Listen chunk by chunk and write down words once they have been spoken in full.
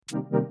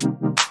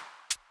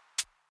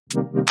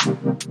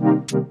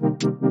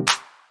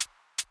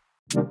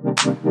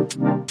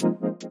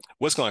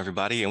What's going on,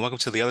 everybody, and welcome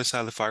to the Other Side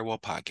of the Firewall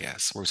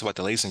podcast, where we talk about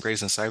the latest and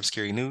greatest in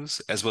cybersecurity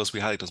news, as well as we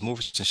highlight those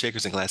movers and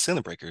shakers and glass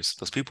ceiling breakers,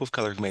 those people of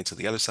color who've made it to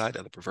the other side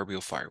of the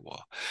proverbial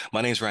firewall.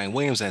 My name is Ryan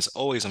Williams, and as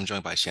always, I'm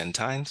joined by Shannon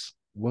Tynes.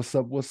 What's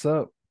up? What's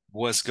up?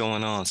 What's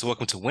going on? So,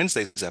 welcome to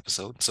Wednesday's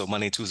episode. So,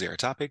 Monday and Tuesday are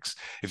topics.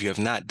 If you have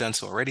not done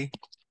so already,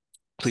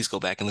 please go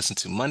back and listen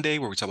to Monday,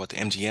 where we talk about the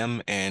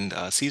MGM and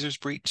Caesars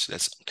breach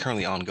that's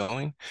currently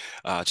ongoing.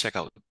 Check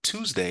out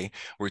Tuesday,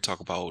 where we talk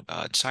about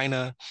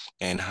China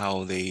and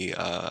how they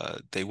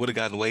would have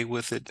gotten away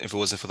with it if it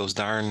wasn't for those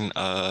darn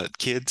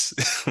kids,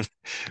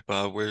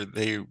 where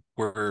they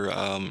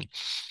were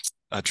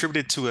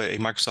attributed to a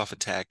Microsoft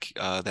attack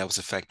that was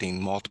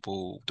affecting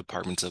multiple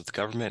departments of the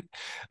government,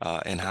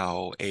 and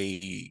how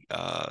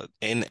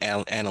an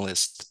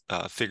analyst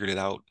figured it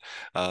out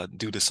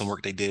due to some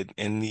work they did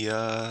in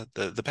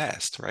the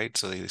past, right?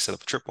 So they set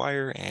up a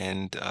tripwire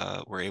and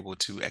were able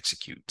to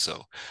execute.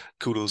 So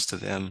kudos to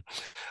them.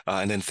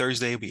 And then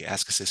Thursday will be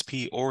Ask Us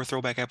SP or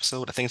Throwback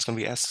episode. I think it's going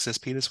to be Ask Us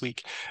SP this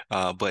week.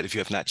 But if you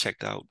have not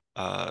checked out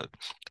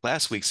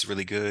last week's,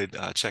 really good.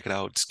 Check it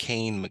out. It's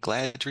Kane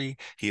McGladry.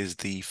 He is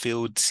the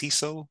field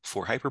CISO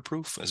for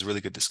Hyperproof. It's a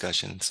really good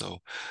discussion. So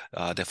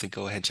definitely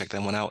go ahead and check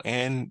that one out.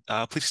 And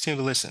please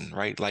continue to listen,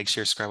 right? Like,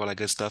 share, subscribe, all that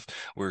good stuff.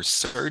 We're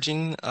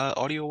surging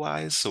audio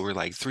wise. So we're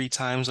like 3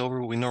 times over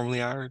what we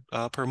normally are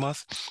per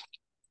month.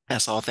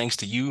 That's all thanks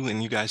to you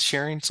and you guys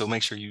sharing. So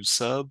make sure you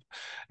sub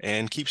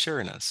and keep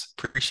sharing us.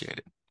 Appreciate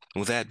it.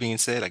 And with that being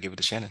said, I give it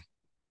to Shannon.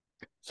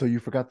 So you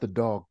forgot the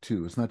dog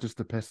too. It's not just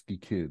the pesky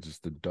kids; it's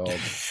the dog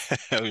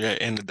Yeah,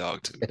 and the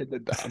dog too. and the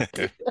dog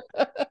too.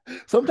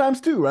 Sometimes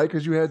too, right?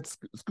 Because you had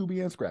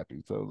Scooby and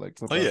Scrappy. So like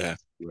Oh sometimes, yeah.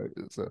 right?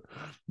 So,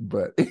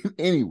 but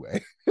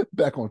anyway,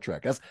 back on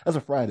track. That's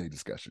a Friday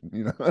discussion.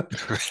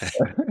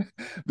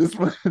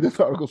 This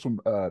article's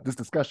from this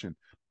discussion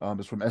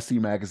is from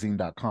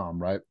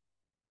scmagazine.com, right?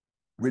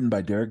 Written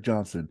by Derek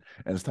Johnson,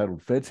 and it's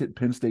titled "Feds Hit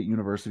Penn State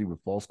University with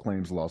False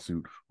Claims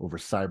Lawsuit Over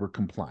Cyber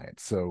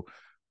Compliance." So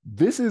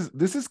this is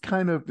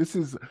I don't want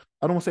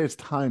to say it's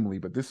timely,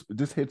 but this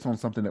hits on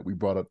something that we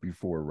brought up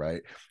before,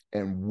 right?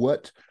 And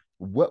what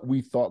we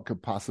thought could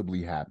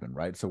possibly happen,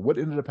 right? So what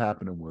ended up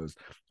happening was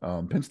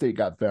Penn State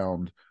got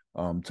found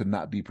to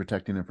not be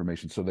protecting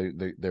information. So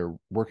they're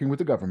working with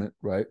the government,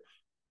 right?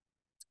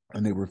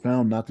 And they were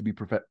found not to be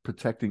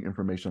protecting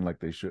information like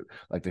they should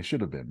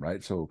have been,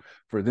 right? So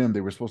for them,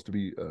 they were supposed to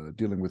be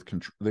dealing with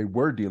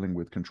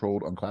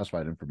controlled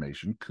unclassified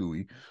information,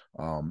 CUI,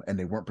 and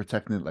they weren't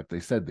protecting it like they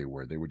said they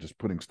were. They were just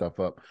putting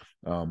stuff up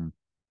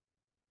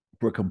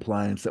for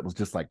compliance that was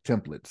just like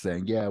templates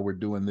saying, yeah, we're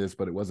doing this,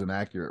 but it wasn't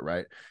accurate,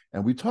 right?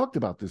 And we talked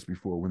about this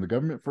before when the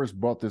government first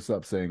brought this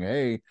up, saying,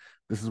 hey,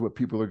 this is what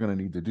people are going to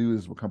need to do,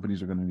 this is what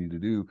companies are going to need to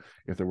do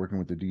if they're working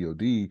with the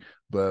DoD,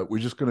 but we're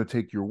just going to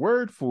take your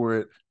word for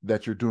it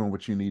that you're doing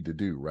what you need to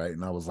do, right?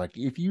 And I was like,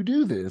 if you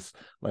do this,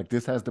 like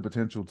this has the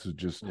potential to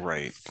just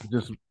Right.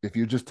 if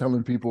you're just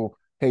telling people,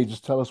 hey,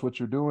 just tell us what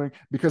you're doing,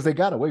 because they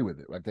got away with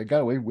it. Like they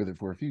got away with it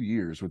for a few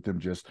years with them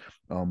just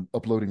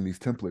uploading these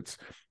templates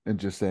and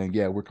just saying,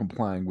 yeah, we're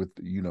complying with,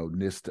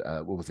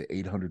 NIST, what was it,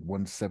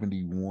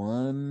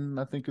 800-171,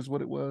 I think is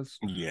what it was.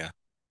 Yeah.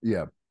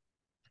 Yeah.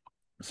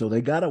 So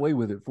they got away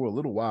with it for a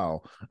little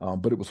while,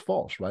 but it was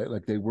false, right?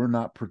 Like they were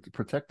not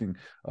protecting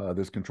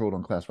this controlled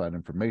unclassified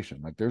information.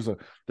 Like there's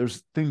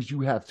things you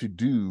have to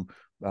do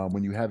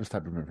when you have this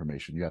type of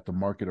information. You have to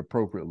mark it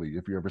appropriately.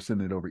 If you're ever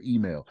sending it over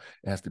email,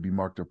 it has to be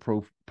marked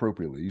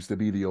appropriately. It used to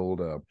be the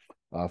old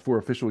for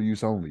official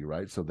use only,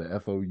 right? So the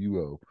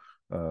FOUO.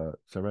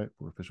 Is that right?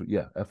 For official,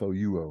 yeah,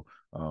 FOUO.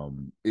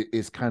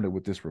 It's kind of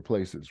what this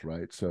replaces,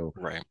 right? So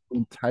Right.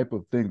 type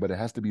of thing, but it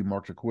has to be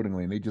marked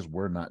accordingly, and they just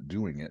were not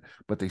doing it,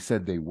 but they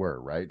said they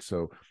were, right?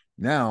 So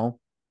now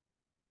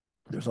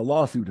there's a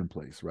lawsuit in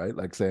place, right?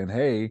 Like saying,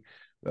 hey,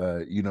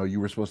 you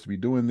were supposed to be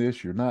doing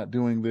this, you're not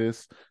doing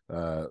this.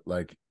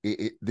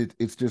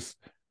 It's just,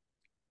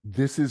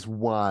 this is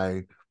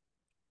why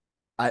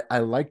I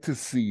like to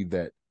see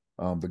that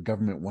the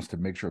government wants to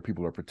make sure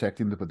people are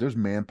protecting it, but there's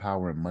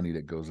manpower and money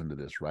that goes into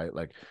this, right?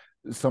 Like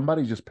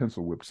somebody just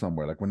pencil whipped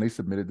somewhere. Like when they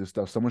submitted this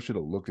stuff, someone should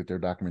have looked at their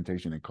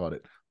documentation and caught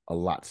it a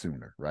lot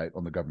sooner, right?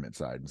 On the government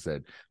side, and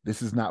said,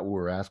 this is not what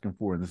we're asking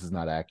for, and this is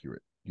not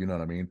accurate. You know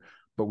what I mean?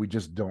 But we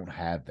just don't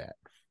have that.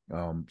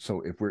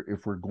 So if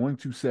we're going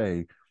to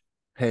say,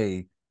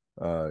 hey,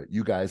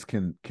 you guys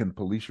can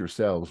police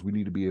yourselves, we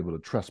need to be able to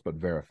trust but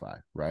verify,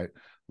 right?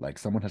 Like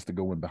someone has to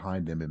go in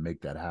behind them and make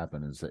that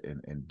happen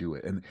and do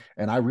it.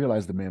 And I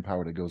realize the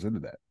manpower that goes into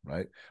that,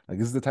 right? Like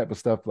this is the type of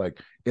stuff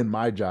like in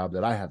my job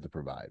that I have to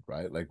provide,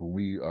 right? Like when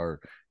we are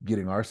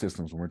getting our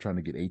systems, when we're trying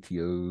to get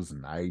ATOs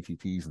and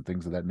IATTs and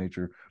things of that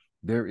nature,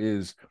 there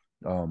is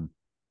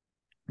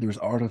there's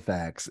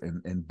artifacts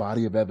and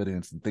body of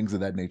evidence and things of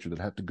that nature that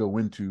have to go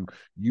into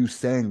you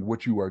saying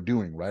what you are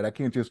doing, right? I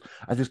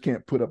just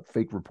can't put up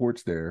fake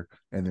reports there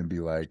and then be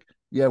like,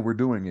 yeah, we're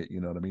doing it. You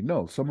know what I mean?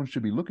 No, someone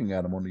should be looking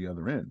at them on the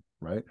other end,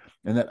 right?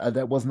 And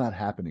that was not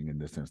happening in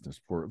this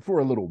instance for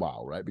a little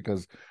while, right?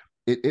 Because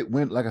it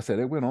went, like I said,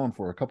 it went on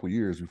for a couple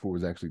years before it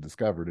was actually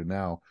discovered, and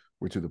now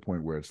we're to the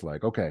point where it's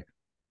like, okay,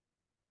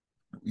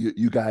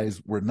 you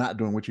guys were not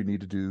doing what you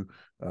need to do.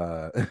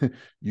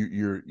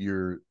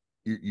 You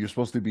you're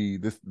supposed to be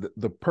this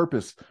the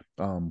purpose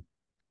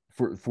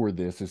for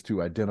this is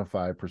to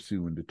identify,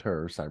 pursue, and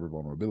deter cyber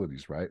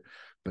vulnerabilities, right?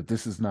 But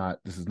this is not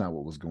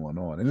what was going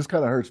on, and this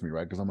kind of hurts me,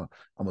 right? Because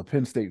I'm a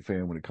Penn State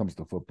fan when it comes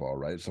to football,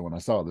 right? So when I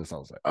saw this, I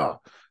was like, oh,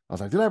 I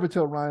was like, did I ever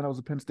tell Ryan I was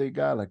a Penn State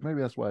guy? Like maybe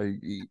that's why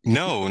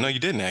No, no, you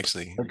didn't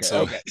actually. okay,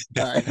 So okay,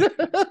 all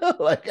right.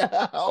 Like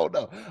I don't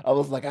know. I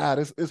was like,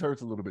 this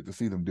hurts a little bit to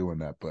see them doing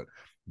that,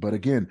 but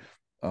again,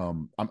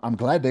 I'm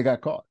glad they got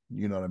caught.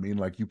 You know what I mean?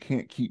 Like you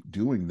can't keep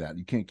doing that.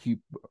 You can't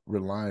keep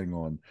relying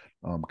on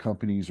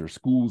companies or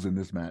schools in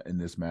this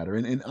matter.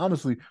 And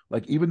honestly,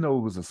 like even though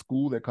it was a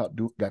school that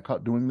got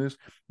caught doing this,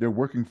 they're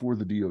working for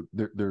the DO.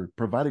 They're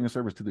providing a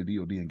service to the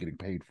DoD and getting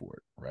paid for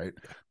it, right?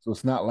 So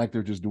it's not like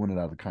they're just doing it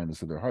out of the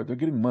kindness of their heart. They're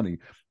getting money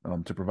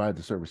to provide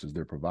the services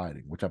they're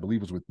providing, which I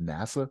believe was with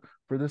NASA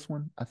for this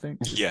one. I think.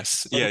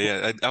 yes, yeah,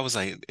 yeah. I was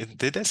like,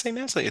 did that say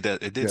NASA?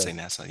 It did say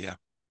Yes. NASA. Yeah.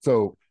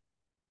 So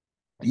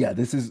yeah,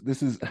 this is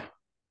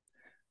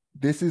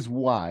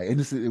why, and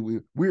this is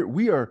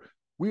we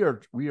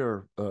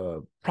are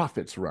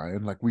prophets,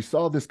 Ryan. Like we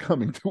saw this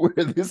coming to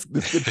where this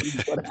could be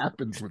what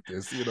happens with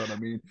this. You know what I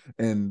mean?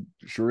 And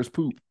sure as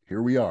poop,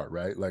 here we are,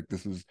 right? Like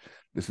this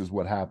is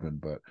what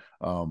happened. But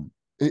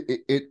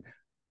it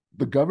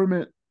the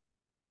government.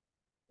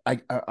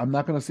 I'm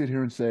not going to sit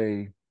here and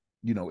say,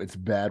 it's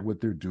bad what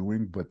they're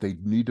doing, but they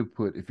need to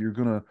put, if you're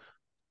going to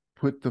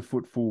put the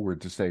foot forward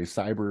to say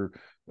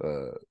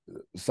uh,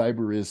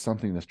 cyber is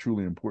something that's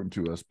truly important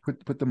to us,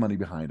 put the money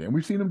behind it. And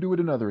we've seen them do it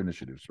in other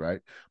initiatives, right?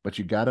 But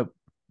you got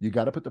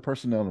to put the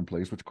personnel in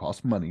place, which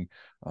costs money,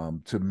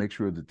 to make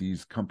sure that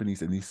these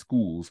companies and these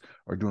schools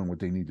are doing what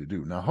they need to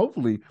do. Now,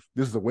 hopefully,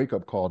 this is a wake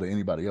up call to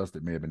anybody else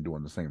that may have been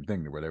doing the same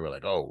thing, where they were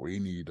like, "Oh, we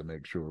need to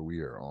make sure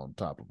we are on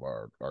top of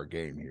our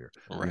game here,"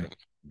 Right.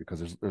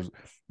 because there's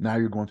now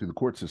you're going through the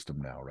court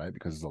system now, right?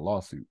 Because it's a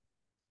lawsuit.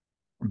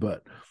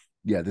 But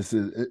yeah, this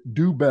is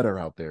do better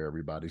out there,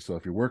 everybody. So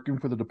if you're working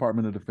for the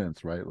Department of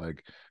Defense, right,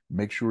 like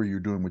make sure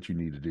you're doing what you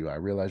need to do. I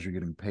realize you're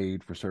getting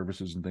paid for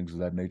services and things of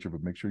that nature,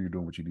 but make sure you're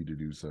doing what you need to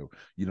do so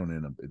you don't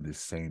end up in this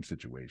same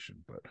situation.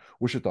 But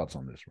what's your thoughts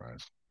on this,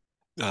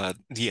 Ryan?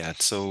 Yeah.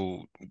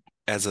 So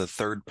as a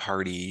third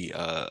party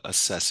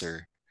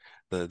assessor,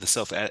 the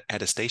self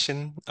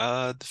attestation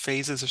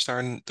phases are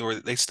starting, or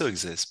they still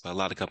exist, but a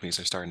lot of companies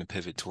are starting to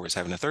pivot towards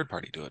having a third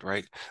party do it,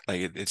 right?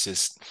 Like it's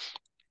just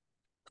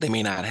they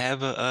may not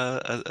have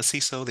a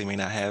CISO, they may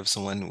not have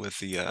someone with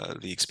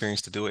the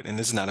experience to do it, and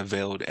this is not a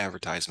veiled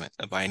advertisement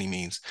by any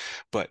means,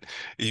 but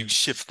you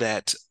shift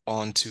that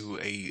onto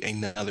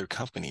another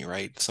company,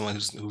 right? Someone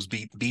who's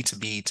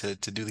B2B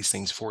to do these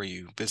things for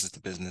you, business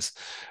to business,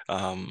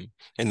 and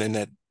then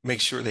that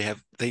makes sure they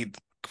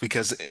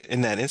because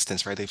in that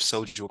instance, right, they've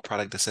sold you a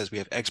product that says we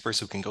have experts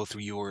who can go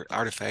through your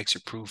artifacts,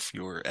 your proof,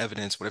 your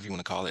evidence, whatever you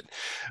want to call it,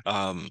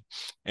 um,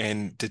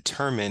 and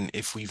determine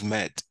if we've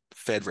met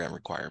FedRAMP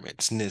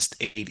requirements, NIST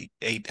 80,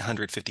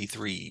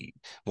 853,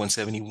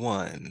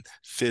 171,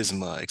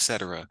 FISMA, et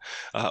cetera,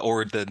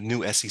 or the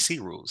new SEC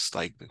rules.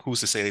 Like, who's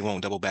to say they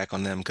won't double back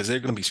on them? Because they're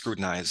going to be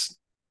scrutinized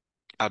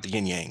out the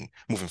yin yang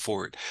moving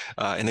forward.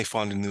 And they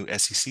fall under new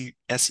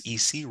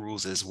SEC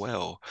rules as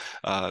well,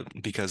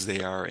 because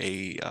they are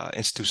a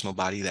institutional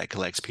body that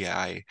collects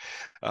PII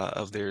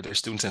of their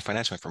students and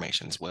financial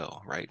information as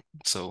well, right?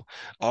 So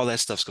all that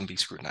stuff's going to be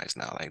scrutinized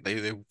now. Like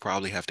they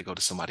probably have to go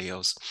to somebody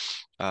else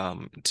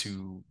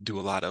to do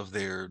a lot of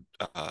their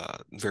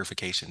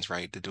verifications,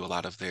 right? To do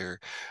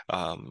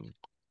um,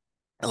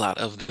 a lot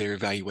of their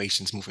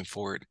evaluations moving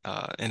forward.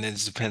 And it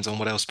depends on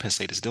what else Penn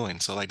State is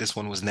doing. So like this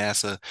one was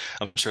NASA.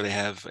 I'm sure they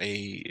have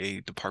a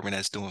department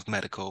that's doing with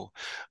medical.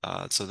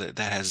 So that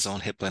has its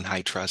own HIPAA and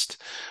high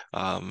trust.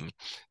 Um,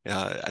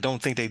 I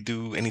don't think they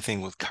do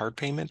anything with card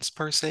payments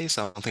per se.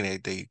 So I don't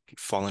think they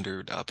fall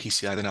under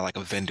PCI. They're not like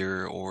a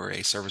vendor or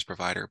a service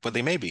provider, but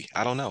they may be.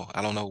 I don't know.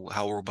 I don't know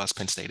how robust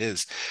Penn State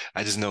is.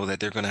 I just know that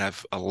they're going to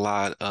have a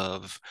lot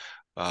of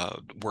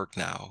work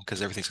now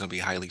because everything's going to be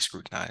highly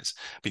scrutinized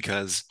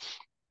because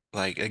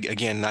like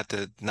again, not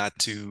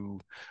to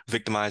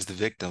victimize the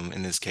victim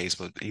in this case,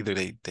 but either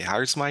they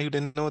hired somebody who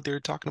didn't know what they were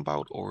talking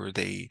about, or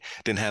they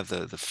didn't have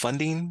the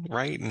funding,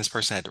 right? And this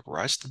person had to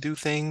rush to do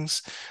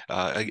things.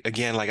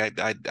 Again, like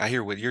I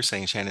hear what you're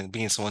saying, Shannon,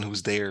 being someone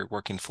who's there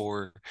working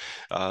for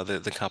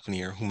the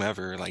company or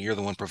whomever, like you're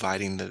the one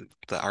providing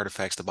the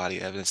artifacts, the body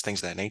evidence,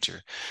 things of that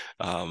nature.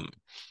 Um,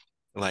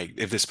 like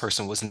if this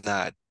person was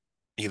not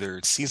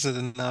either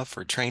seasoned enough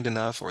or trained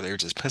enough, or they're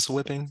just pencil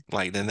whipping,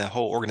 like then that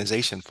whole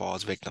organization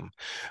falls victim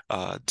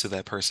to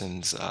that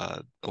person's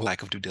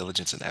lack of due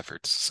diligence and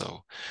efforts.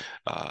 So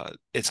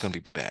it's gonna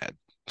be bad.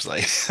 It's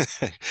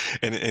like,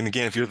 and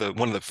again, if you're the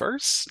one of the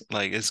first,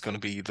 like it's going to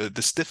be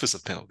the stiffest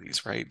of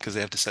penalties, right? Because they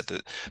have to set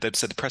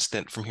the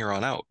precedent from here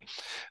on out,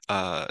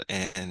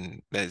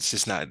 and it's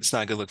just not it's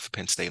not a good look for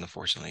Penn State,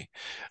 unfortunately.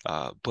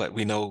 But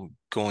we know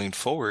going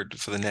forward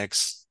for the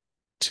next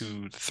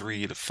 2 to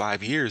 3 to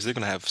 5 years, they're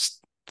going to have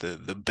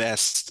the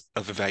best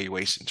of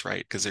evaluations,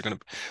 right? Because they're going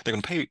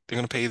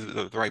to pay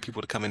the right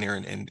people to come in there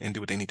and do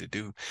what they need to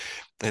do.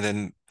 And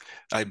then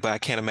but I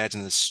can't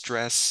imagine the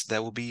stress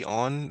that will be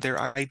on their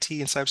IT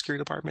and cybersecurity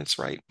departments,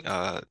 right?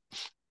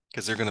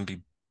 Because they're going to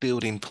be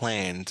building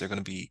plans, they're going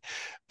to be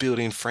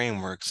building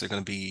frameworks, they're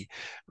going to be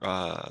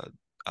uh,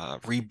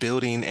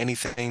 rebuilding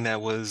anything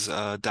that was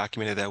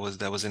documented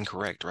that was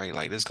incorrect, right?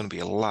 Like there's going to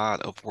be a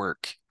lot of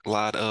work, a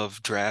lot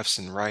of drafts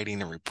and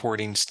writing and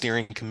reporting,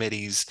 steering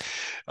committees.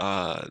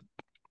 Uh,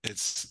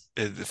 it's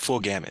the full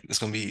gamut. It's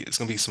gonna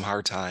be some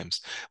hard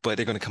times, but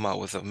they're gonna come out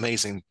with an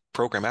amazing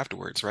program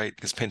afterwards, right?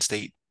 Because Penn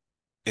State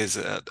is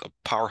a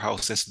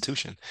powerhouse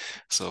institution,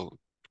 so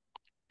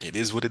it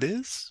is what it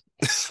is.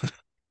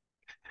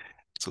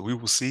 So we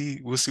will see.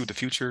 We'll see what the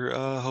future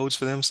holds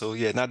for them. So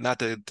yeah, not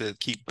to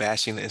keep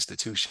bashing the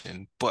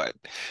institution, but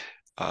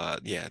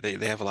yeah,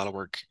 they have a lot of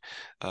work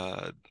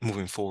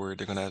moving forward.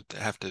 They're gonna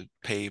have to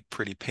pay a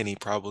pretty penny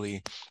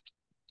probably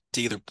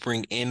to either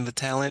bring in the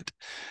talent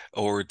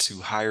or to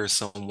hire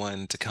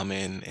someone to come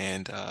in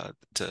and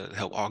to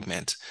help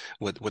augment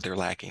what they're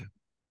lacking.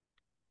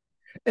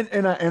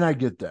 And I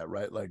get that,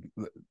 right? Like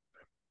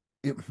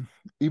it,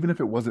 even if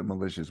it wasn't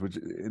malicious, which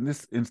in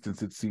this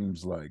instance it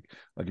seems like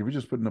if you're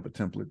just putting up a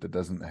template that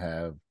doesn't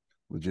have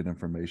legit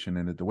information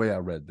in it, the way I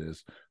read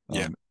this,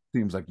 Yeah,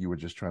 seems like you were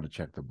just trying to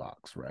check the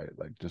box, right?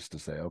 Like just to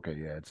say, okay,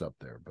 yeah, it's up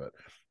there. But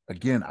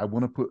again, I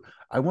want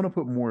to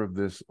put more of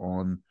this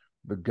on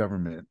the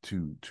government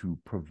to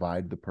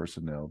provide the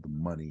personnel, the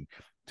money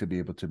to be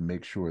able to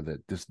make sure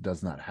that this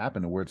does not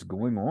happen and where it's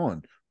going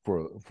on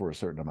for a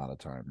certain amount of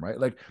time, right?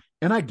 Like,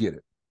 and I get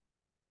it.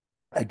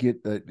 I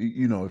get that,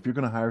 if you're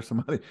going to hire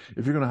somebody,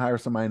 if you're going to hire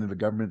somebody in the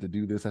government to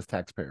do this, that's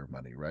taxpayer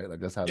money, right? Like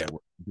that's how yeah, that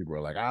works. People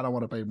are like, I don't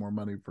want to pay more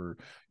money for,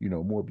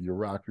 more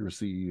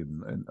bureaucracy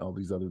and all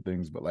these other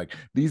things. But like,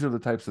 these are the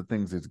types of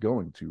things it's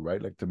going to,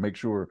 right? Like to make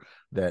sure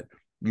that,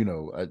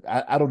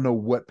 I don't know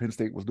what Penn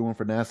State was doing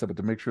for NASA, but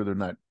to make sure they're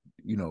not,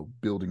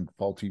 building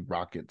faulty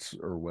rockets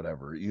or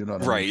whatever, you know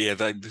what I mean? right. Yeah,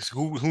 like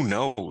who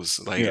knows?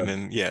 Like, Yeah. and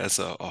then yeah, it's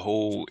a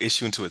whole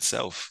issue into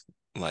itself.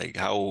 Like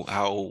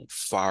how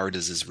far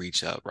does this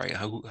reach up, right?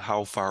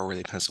 How far were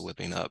they pencil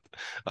whipping up?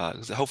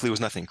 Hopefully it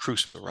was nothing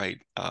crucial, right?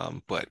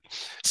 But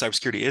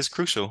cybersecurity is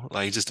crucial.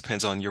 Like it just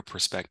depends on your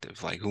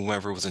perspective. Like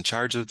whomever was in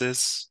charge of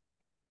this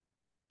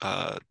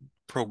uh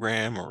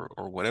program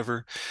or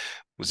whatever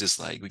was just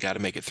like, we got to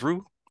make it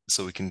through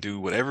so we can do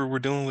whatever we're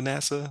doing with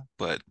NASA.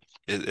 But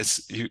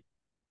it's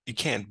you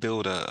can't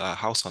build a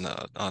house on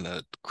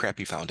a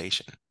crappy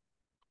foundation.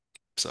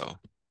 So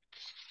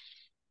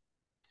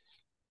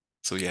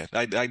yeah,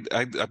 I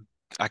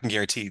can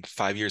guarantee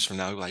 5 years from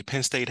now, like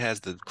Penn State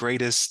has the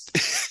greatest,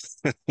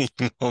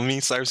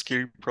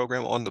 cybersecurity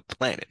program on the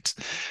planet.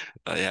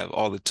 They have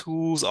all the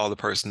tools, all the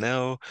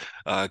personnel,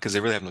 because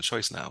they really have no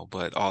choice now,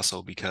 but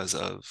also because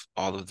of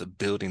all of the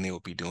building they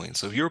will be doing.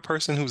 So if you're a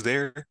person who's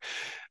there,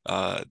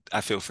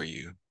 I feel for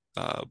you.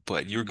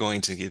 But you're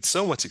going to get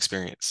so much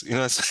experience.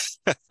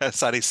 That's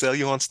how they sell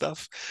you on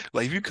stuff.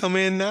 Like if you come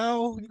in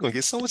now, you're gonna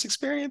get so much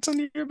experience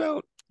under your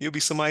belt. You'll be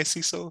somebody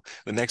CISO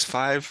the next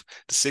 5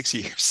 to 6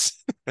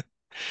 years.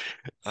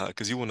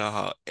 Because you will know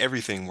how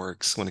everything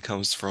works when it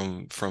comes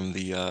from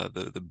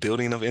the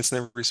building of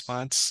incident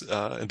response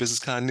and business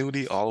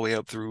continuity all the way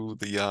up through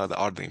the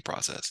auditing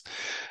process.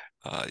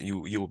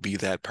 You will be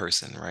that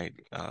person, right?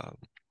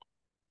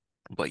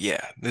 But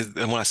yeah, and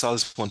when I saw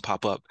this one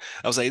pop up,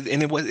 I was like,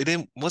 and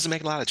wasn't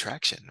making a lot of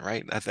traction,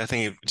 right? I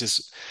think it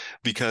just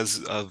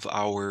because of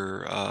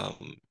our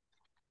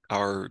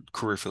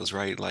career fields,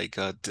 right? Like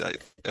I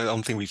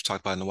don't think we've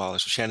talked about it in a while.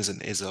 So Shannon's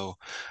an ISO,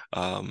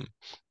 um,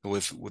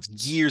 with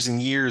years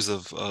and years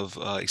of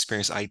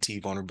experience,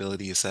 IT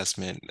vulnerability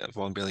assessment,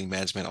 vulnerability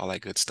management, all that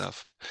good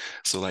stuff.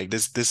 So like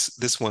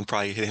this one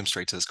probably hit him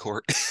straight to his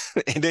court,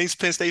 and then he's a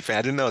Penn State fan.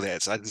 I didn't know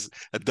that, so I just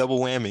a double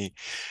whammy.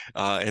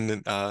 And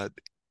then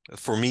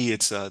for me,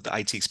 it's the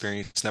IT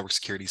experience, network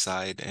security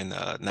side, and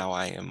now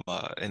I am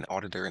an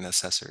auditor and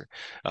assessor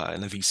in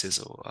the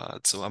vCISO.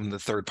 So I'm the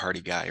third party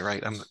guy,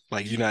 right? I'm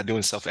like, you're not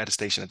doing self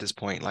attestation at this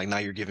point. Like now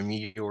you're giving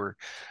me your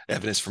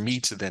evidence for me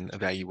to then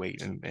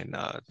evaluate and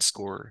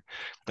score.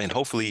 And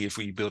hopefully, if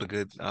we build a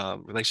good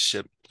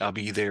relationship, I'll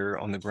be there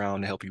on the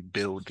ground to help you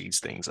build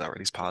these things or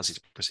these policies,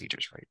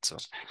 procedures, right? So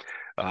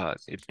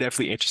it's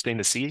definitely interesting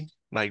to see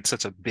like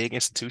such a big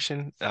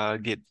institution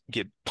get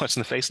punched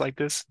in the face like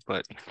this,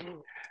 but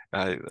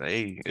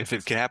hey, if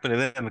it can happen to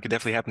them, it could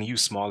definitely happen to you,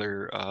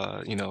 smaller,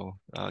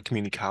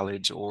 community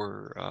college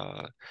or,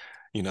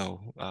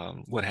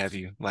 what have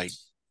you. Like,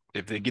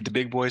 if they get the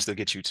big boys, they'll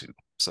get you too.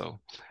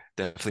 So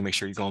definitely make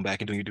sure you're going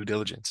back and doing your due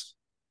diligence.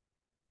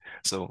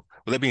 So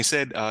with that being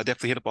said,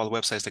 definitely hit up all the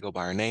websites that go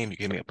by our name. You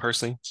can hit me up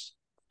personally.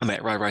 I'm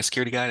at RYRY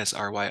Security Guy. That's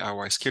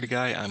RYRY Security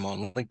Guy. I'm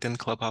on LinkedIn,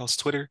 Clubhouse,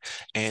 Twitter,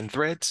 and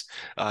Threads.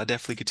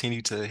 Definitely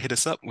continue to hit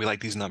us up. We like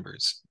these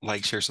numbers.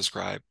 Like, share,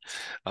 subscribe.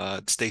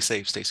 Stay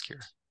safe, stay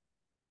secure.